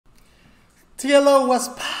TLO, what's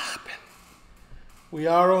poppin'? We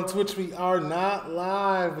are on Twitch. We are not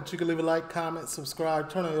live, but you can leave a like, comment,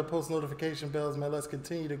 subscribe, turn on your post notification bells, man. Let's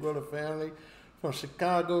continue to grow the family from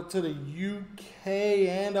Chicago to the UK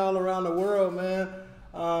and all around the world, man.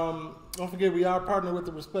 Don't forget, we are partnered with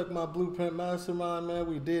the Respect My Blueprint Mastermind, man.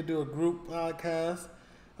 We did do a group podcast.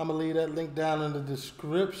 I'm going to leave that link down in the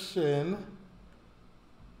description.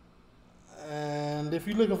 And if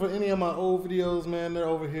you're looking for any of my old videos, man, they're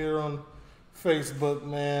over here on Facebook,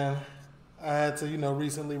 man. I had to,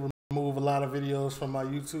 recently remove a lot of videos from my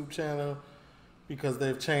YouTube channel because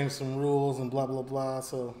they've changed some rules and blah, blah, blah.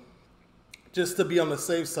 So just to be on the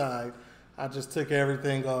safe side, I just took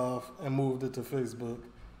everything off and moved it to Facebook.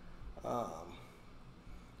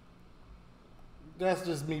 That's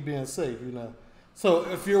just me being safe, So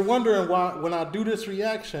if you're wondering why, when I do this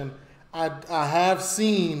reaction, I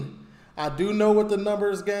do know what the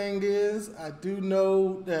Numbers Gang is. I do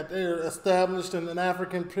know that they're established in an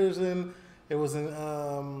African prison. It was in,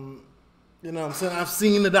 I'm saying? I've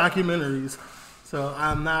seen the documentaries, so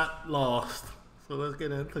I'm not lost. So let's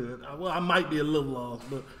get into it. Well, I might be a little lost,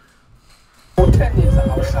 but...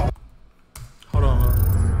 Hold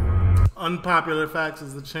on. Unpopular Facts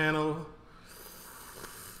is the channel.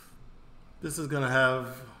 This is going to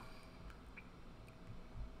have...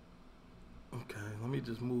 Okay, let me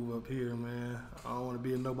just move up here, man. I don't want to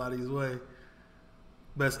be in nobody's way.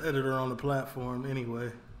 Best editor on the platform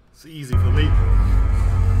anyway. It's easy for me.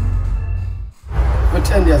 With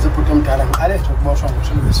 10 years of program talent, I let you watch on the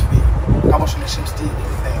fee. I was in the 16 in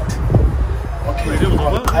fact. Okay, I let you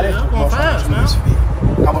watch on the fee.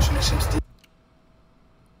 I was in the 16.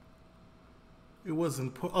 It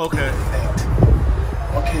wasn't okay.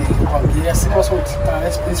 Okay, yes, it was what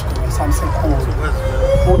let's go something cool.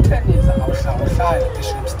 For 10 years, I was outside the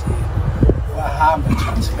 16. I have a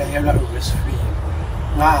transfer here fee.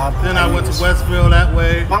 Then I went to Westville that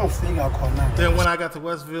way. Then when I got to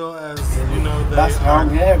Westville, as you know,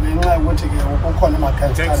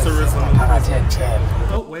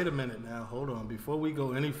 gangsterism. Oh, wait a minute now. Hold on. Before we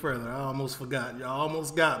go any further, I almost forgot. Y'all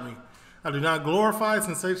almost got me. I do not glorify,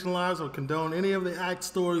 sensationalize, or condone any of the act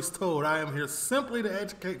stories told. I am here simply to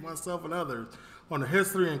educate myself and others on the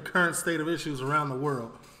history and current state of issues around the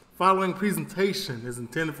world. Following presentation is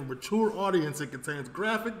intended for mature audience. It contains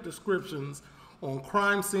graphic descriptions on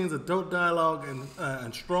crime scenes, adult dialogue,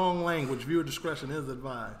 and strong language. Viewer discretion is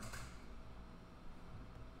advised.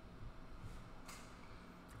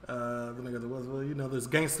 Then I got the Westville. There's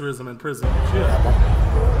gangsterism in prison.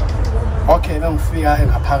 Okay, then we are in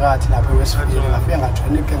a parade in a Westville. We are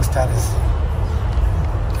trying to gangsters.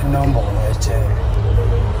 The number,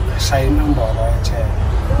 shine number,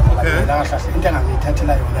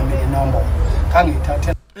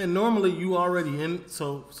 And normally you already in,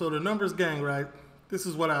 so the Numbers Gang, right? This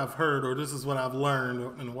is what I've heard, or this is what I've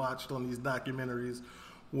learned and watched on these documentaries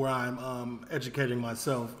where I'm educating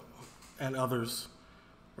myself and others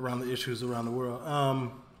around the issues around the world.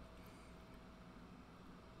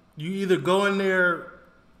 You either go in there,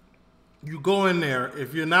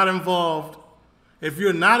 if you're not involved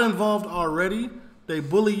already, they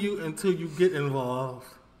bully you until you get involved.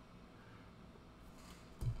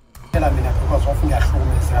 I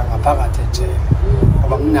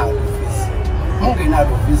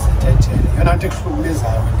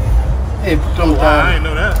ain't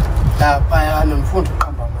know that.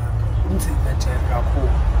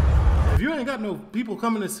 If you ain't got no people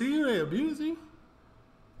coming to see you, they abuse you.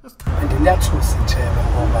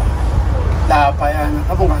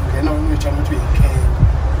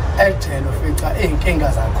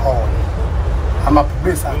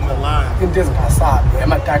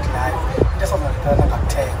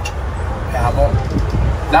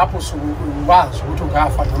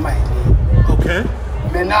 Okay.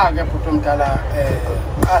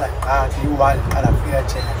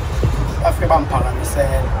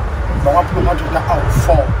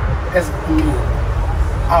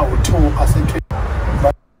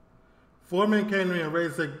 Four men came to me and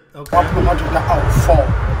raised the okay. I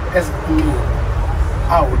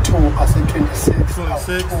said 26, 26, I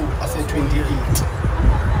said 28.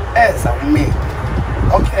 As a me.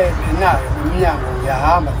 Okay, now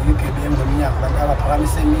you can be in the yeah,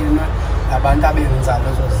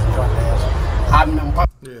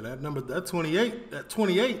 that number, that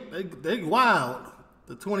 28, they wild.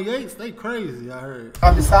 The 28s, they crazy, I heard.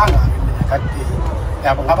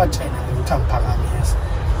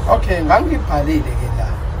 Okay, in my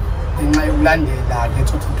landed that get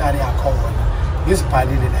to Taria Cohen. This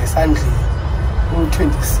party exactly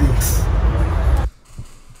 26.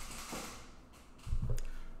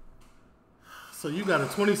 So you you got a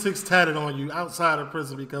 26 tatted on you outside of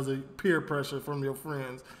prison because of peer pressure from your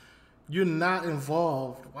friends. You're not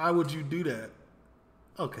involved. Why would you do that?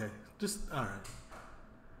 Okay, just, all right.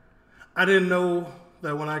 I didn't know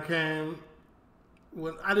that when I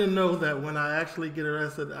actually get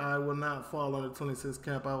arrested, I will not fall under 26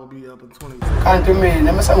 camp. I will be up in 26. Can't do me.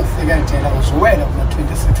 Never some figure jail. I was well up my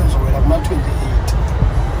 26, I was well up my 28.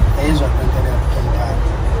 Days of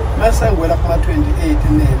mase ngwela kuma 28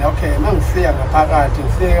 nina okay mangifika ngaphakathi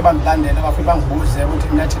ngifike bangilandela bafike bangibuze ukuthi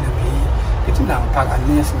mina thile ngiyi ithi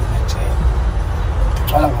nangiphakamisa mina nje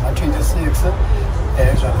ngicwala ngama 26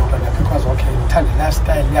 ezwa lokho because okay ngithanda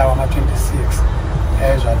lifestyle yawo ama 26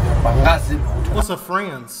 ezwa lokho bangazi lutho. What's a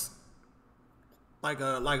friends? Like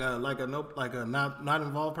a not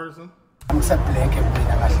involved person? Ngisablank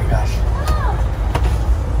mina kahle kahle.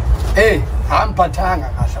 Hey, amphathanga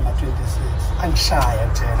kahle ama 26. Angishaya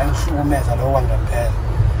njela ngihlukumeza lo wangempela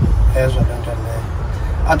ezwe lento leyo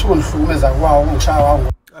athi ungihlukumeza kwawo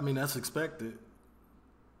ngishaya. I mean, that's expected.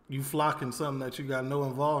 You flocking something that you got no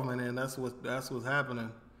involvement in. That's what's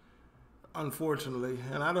happening, unfortunately.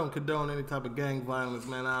 And I don't condone any type of gang violence,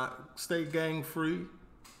 man. I stay gang free,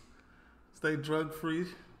 stay drug free,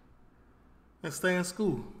 and stay in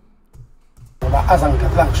school.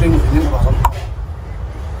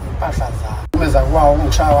 Umeza kwawo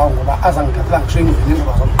ngishaya wawo ngoba azangithathela ngisho ngivini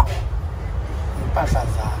impahla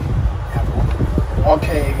zami yabo.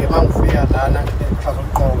 Okay ke mangifika lana ngiphatha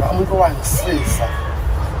ukugqoka umuntu wangisiza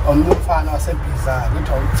umfana wasebhizana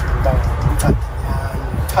uthi awuthimba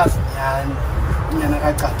uchazinyani unyana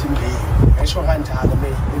kacathi imbewu ngisho kanjalo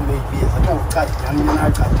maybe athi uchazinyani unyana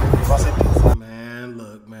kacathi imbewu wasebhizana. Man,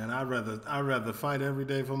 look, man, I'd rather fight every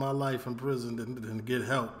day for my life in prison than get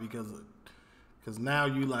help because now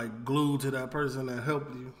you like glued to that person that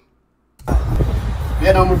helped you.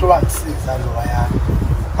 Yena umuntu wangisiza lo wayana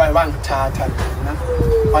wangithatha mina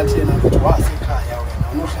wathi yena ukuthi wasekhaya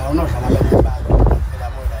wena unohlala abanye abantu phela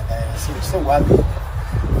bona la sengwabi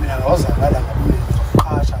mina ngozakala ngabuni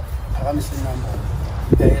zokuqasha phakamisa inombolo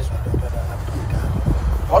ezwa lento la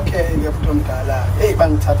ngaphuthuma. Okay ke futhi omdala hey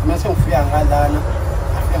bangithatha mase ngifika ngalana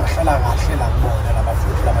afike ngahlala kahle la kubona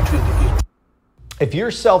labafuthi laba 28. If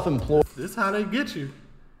you're self-employed, this is how they get you.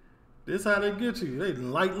 This is how they get you. They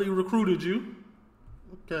lightly recruited you.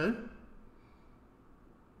 Okay.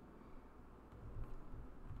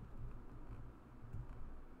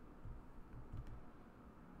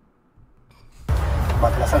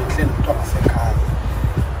 Bakla sangihleli umntwana sekhaya.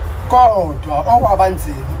 Kodwa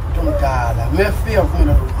okwabanzima umuntu omdala mefika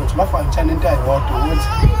kumina ukuthi bafaka njani into ayodwa ukuthi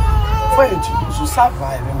mfethu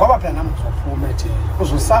uzusurvive ngoba phela nami uzophuma ethi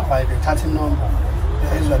uzusurvive ethatha inombolo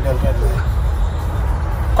ezwa lento leyo.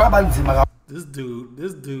 Kwabanzima. This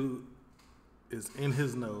dude is in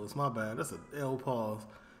his nose. My bad. That's a L pause.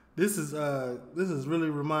 This is really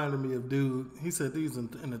reminding me of dude. He said these in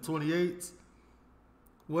the 28s.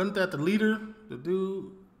 Wasn't that the leader? The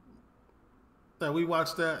dude that we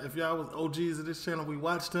watched that. If y'all was OGs of this channel, we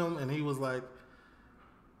watched him and he was like,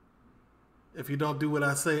 if you don't do what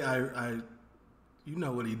I say, you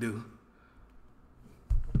know what he do.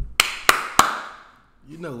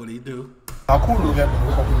 You know what he do. Kakhulu ke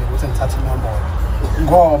lokho ukuthi ngithathe inombolo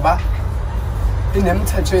ngoba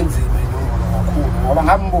inemithetho enzima inombolo kakhulu ngoba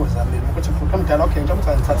ngambuza mina ukuthi futhi omdala okay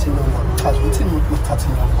njengoba ngithathe inombolo chaza ukuthi ukuthi uthathe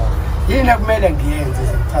inombolo yini ekumele ngiyenze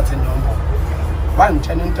ngithathe inombolo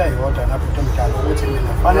bangitshela into eyodwa na futhi omdala ukuthi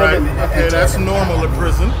mina fanele mina okay, that's normal in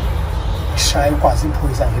prison. Shaya ikwazi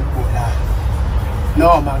iphoyisa ngibulala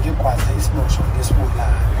noma ngikwazi isiboshwa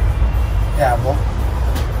ngisibulala yabo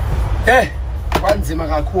and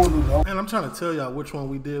I'm trying to tell y'all which one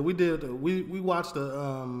we did. We watched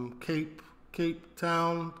the Cape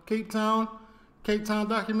Town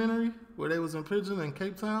documentary where they was in prison in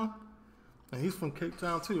Cape Town. And he's from Cape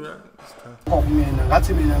Town too, right?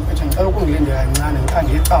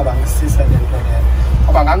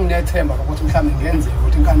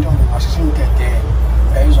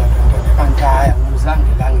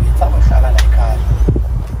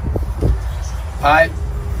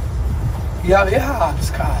 Yeah,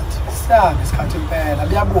 isikhathi impela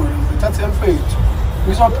biyabona ngithathe mfethu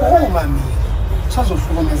ngizophuma mina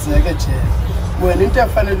sazohlukumezeka ejele wena into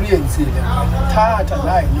efanele uyenzile mina thatha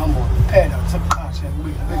la inombolo kuphela useqashe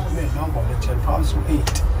kube inombolo ejele phansi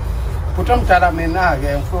u8 futhi omdala mina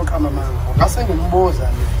ke ngifuna uqhama manga ngase ngimbuza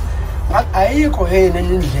mina ayikho yena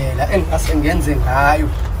enye indlela engase ngenze ngayo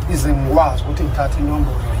ize ngikwazi ukuthi ngithathe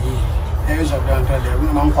inombolo yini ezwa lento leyo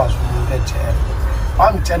noma ngikwazi umuntu ejele.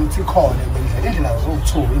 I'm tempted to call him in the room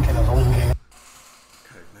too, in the room. Okay,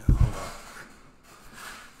 man, hold on.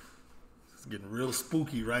 It's getting real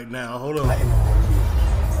spooky right now. Hold on.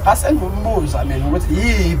 Asengumbuza mina ukuthi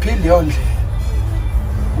yiphi leyo ndlela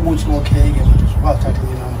ukuthi okay ke manje uzokwazi uthatha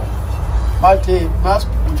inombolo bathi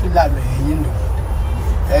masibuthi lalwe yenye indoda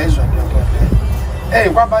yayizwa le nto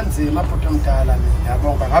leyo kwabanzima bhuti omdala mina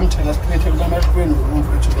yabonga ngamthela siphethe kuba amashweni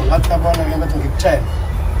ngomfowethu ngathi yabona ke bathi ngikutshela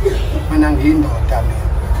mina ngiyindoda mina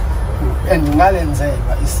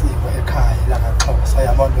andingalenzelwa isiko ekhaya lakaXhosa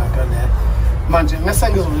yabona le nto leyo manje mase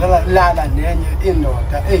ngizolala nenye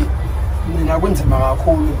indoda mina kunzima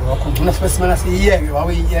kakhulu lokho ngina sibesimana siyiyeke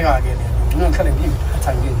wawuyiyeka ke le ngina ngihlale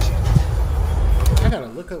ngiyiphatha nginje. I gotta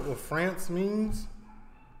look up what France means.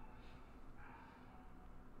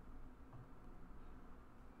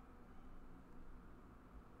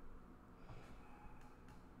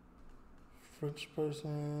 French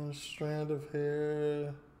person, strand of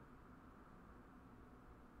hair.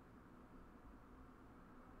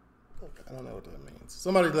 I don't know what that means.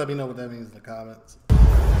 Somebody let me know what that means in the comments.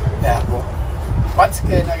 Yabo. Wathi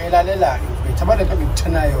ke nakelalela ke mfethu abantu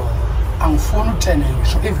ngikuthena yona. Angifuni ukuthena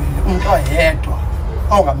ngisho even umuntu oyedwa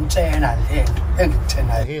ongamtshela lento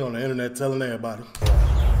engikuthenayo. He on the internet telling everybody.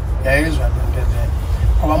 Yayizwa le nto le.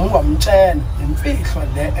 Ngoba mungamtshela imfihlo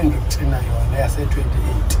le engikuthena yona yase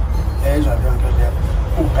 28. Yayizwa le nto le.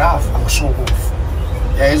 Ungafa ngishokufa.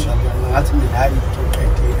 Yayizwa le ngathi mina hayi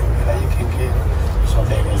uqedile ngela yikhenkeni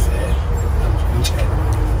sobekezela.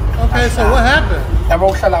 Okay, so what happened? Yabo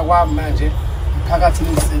ukuhlala kwami manje phakathi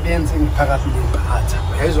ngisebenza ngiphakathi ngiphatha.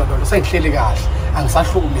 Yayizwa lo sengihleli kahle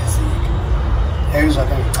angisahlukumezeki. Yayizwa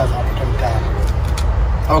lo ngichaza abantu omdala.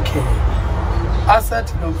 Okay.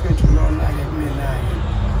 Asathi lo mfethu lona ke kumina ke.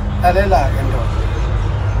 Lalela ke ndoda.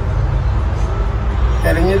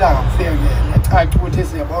 Yalenye ilanga ngifike kuyena echathi ukuthi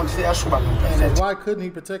siyabona siyashuba ngempela. So why couldn't he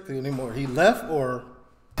protect you anymore? He left or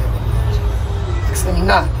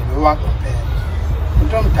Semnandi lo wakho phela.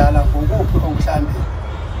 Umuntu omdala ngokuphi okuhlambi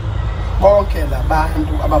bonke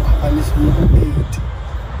labantu abaphakamisa umuntu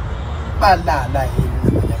balala yini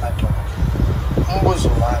nabanye amadoda. Umbuzo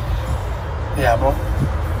wami yabo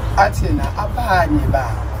athi na abanye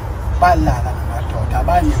babo balala namadoda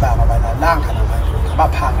abanye babo balalanga namadoda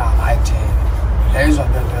baphakama ayithele. Yayizwa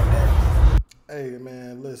le nto leyo. Hey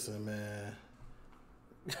man, listen man.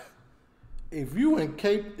 If you in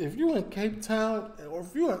Cape Town, or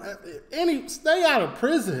if you in stay out of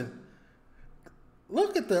prison.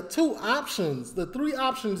 Look at the the three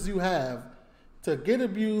options you have to get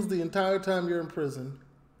abused the entire time you're in prison,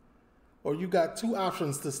 or you got two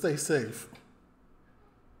options to stay safe.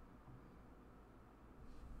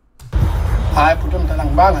 Hayi bhuti omdala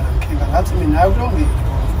ngibanga namkhinga ngathi mina hayi kulungile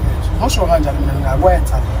mfowethu. Musho kanjalo mina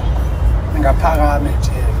ngingakwenza lokho. Ningaphakama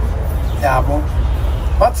nje. Yabo.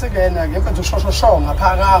 Bathi ke na ke mfethu shoshosho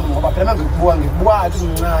ngaphakama ngoba phela mangikubuka ngikubukathi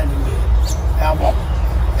umncane mina. Yabo.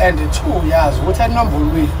 And 2 years ukuthi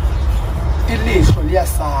enombolweni ilihlo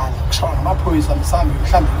liyasala kushaya amaphoyisa msambi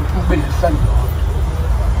mhlambe ukuthi ubele lihlali lona.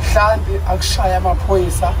 Mhlambe akushaya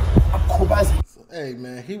amaphoyisa akukhubaza. Hey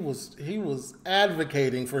man, he was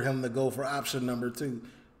advocating for him to go for option number 2.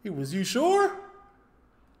 He was, you sure?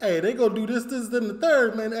 Hey, they gonna do this, then the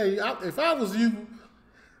third, man. Hey, if I was you,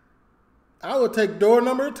 I would take door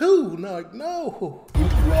number 2. No, like, no.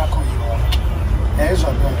 Impilo yakho yonke.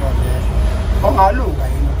 Yayizwa le nto le. Ongalunga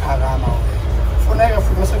yini uphakama wena. Funeka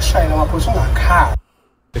futhi masekushayela amaphoyisa ungakhali.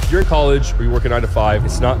 If you're in college or you work a 9 to 5,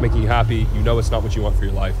 it's not making you happy. You know it's not what you want for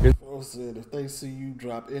your life. Said if they see you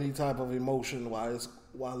drop any type of emotion while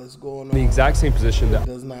it's going on, The exact same position that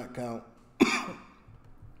does not count.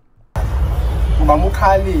 Ngoba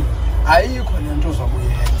mukhali ayikho lento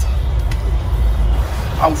ozobuyenza.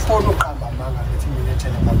 Angifuni uqamba amanga lethi mina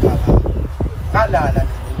ethele ngaphaka. Ngalala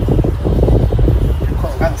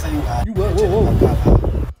because ngangisengane. You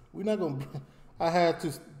whoa. We're not gonna. I had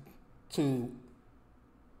to.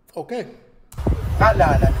 Okay.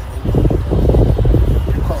 Ngalala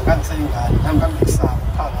ngangisengane ngamngisaba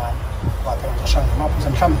phakathi wathi ngishaya amaphuzu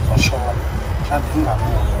mhlawumbe ngizashona mhlawumbe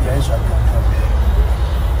ngingabuki yayizwa le nto leyo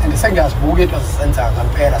and sengiyazibuka into ezisenza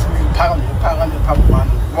ngempela sengiphakama phambi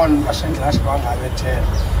kwami ngibona umashengela asho bangabe ethela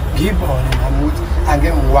ngibone nami ukuthi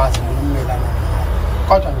angeke ngikwazi ukumelana naye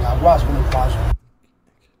kodwa ngiyakwazi ukukwazi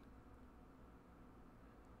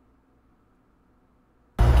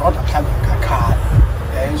kodwa mhlawumbe ngakhala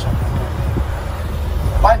yayizwa le nto leyo.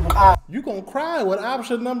 You gonna cry with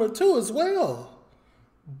option number 2 as well.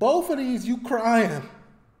 Both of these you crying.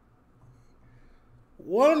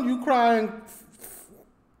 One you crying.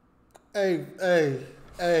 Hey,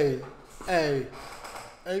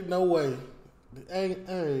 ain't no way. Hey.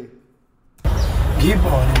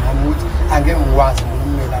 Ngibone nami ukuthi angeke ngikwazi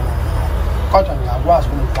ukumelana naye kodwa ngiyakwazi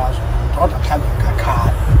ukukwazi kodwa mhlawumbe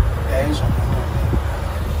ngakhala yayizwa le nto leyo.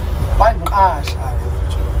 Bangiqasha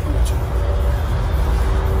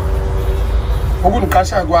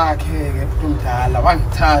Ukuqasha kwakhe ke umdala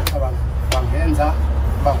wangithatha wangenza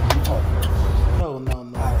bangumthombo. No.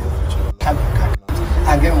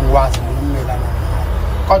 Angeke ngikwazi ukumelana naye.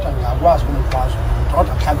 Kodwa ngiyakwazi ukukwazi umuntu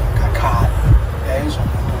kodwa mhlawumbe ngakhala. Yayizwa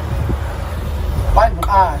into leyo.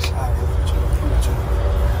 Wangiqasha mfuthu.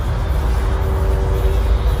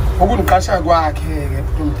 Ukuqasha kwakhe ke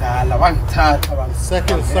umdala wangithatha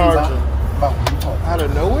Second sergeant. bangumthombo. Out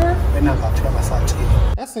of nowhere? Benanga bathiwa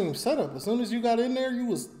basathini. That seems set up. As soon as you got in there, you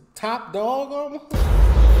was top dog on them?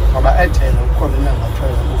 Ngoba ethela ukhona inanga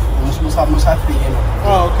bathiwa musafike no.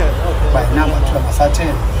 Oh, okay. Bayinanga bathiwa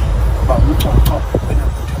basathini. Bangumthombo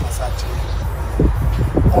benanga bathiwa basathini.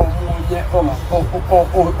 Omunye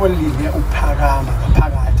olile uphakama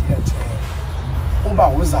ngaphakathi ethela. Uba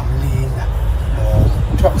uzamlinda lo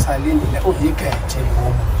kuthiwa usalindile uyigeje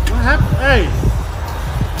ngoba. What happened? Hey.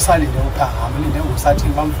 Usalinde uphakama linde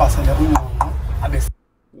usathini bamfasele unqonqo abe.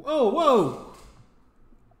 Whoa.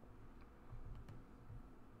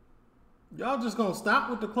 Y'all just gonna stop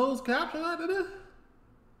with the closed caption after this?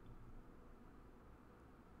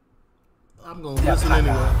 I'm gonna listen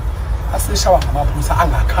anyway. Asishawa ngamaphusa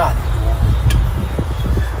angakhali lo muntu.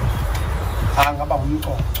 Angaba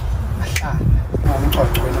umqoqo. Ahlale.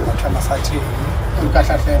 Umqoqo wena ngathama sathini.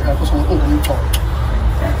 Unkahlahleka kusungumqoqo.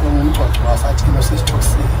 Umqoqo wasathini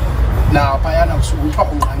osesithosini. Na bayana kusukuthiwa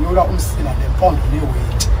unqanyula umsila lempondo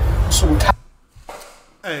neweight. Usukutha.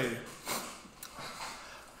 Hey.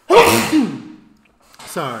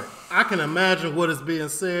 Sorry. I can imagine what is being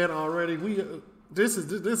said already.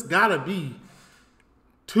 This gotta be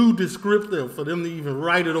too descriptive for them to even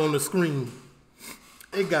write it on the screen.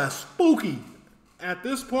 It got spooky at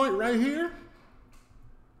this point right here.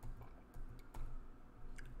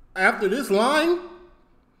 After this line,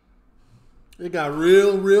 it got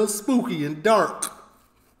real spooky and dark.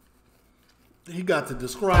 He got to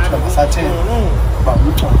describe what's going on.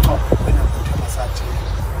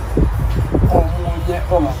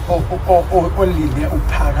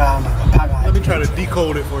 Let me try to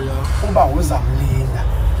decode it for y'all.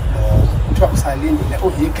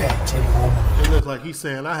 It looks like he's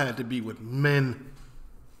saying I had to be with men.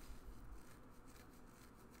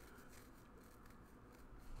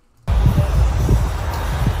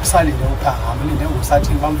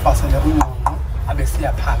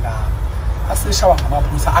 Asishawa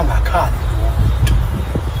ngamaphusa angakhali lo muntu.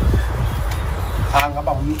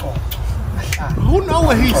 Angaba umqoqo. Who know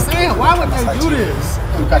what he's saying? Why would they do this?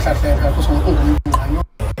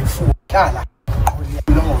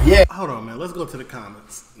 Hold on, man. Let's go to the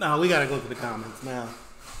comments. No, we gotta go to the comments now.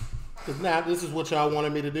 Cause now this is what y'all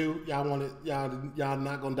wanted me to do. Y'all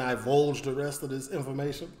not gonna divulge the rest of this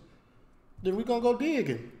information. Then we gonna go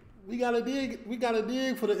digging. We gotta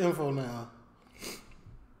dig for the info now.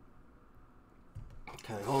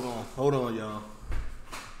 Okay, hold on, y'all.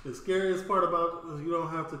 The scariest part about it is you don't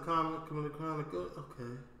have to comment.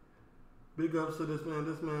 Okay. Big ups to this man.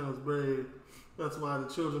 This man was brave. That's why the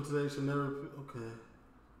children today should never. Okay.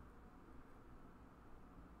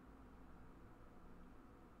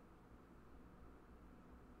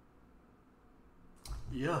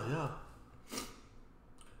 Yeah.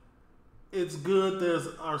 It's good there's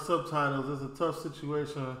our subtitles. It's a tough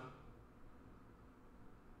situation.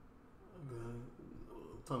 Okay.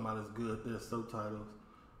 Talking about it's good there's subtitles.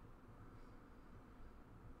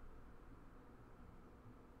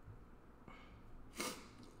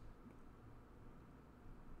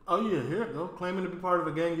 Oh yeah, here it go. Claiming to be part of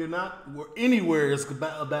a gang you're not anywhere is a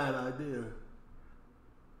bad idea.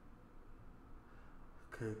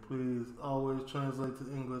 Okay, please always translate to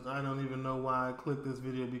English. I don't even know why I clicked this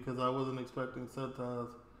video because I wasn't expecting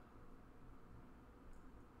subtitles.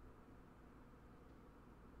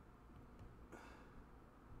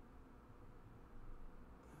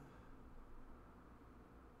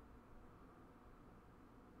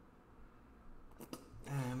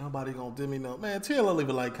 Man, nobody gonna do me no. Man, tell her leave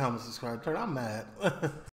a like, comment, subscribe, turn. I'm mad.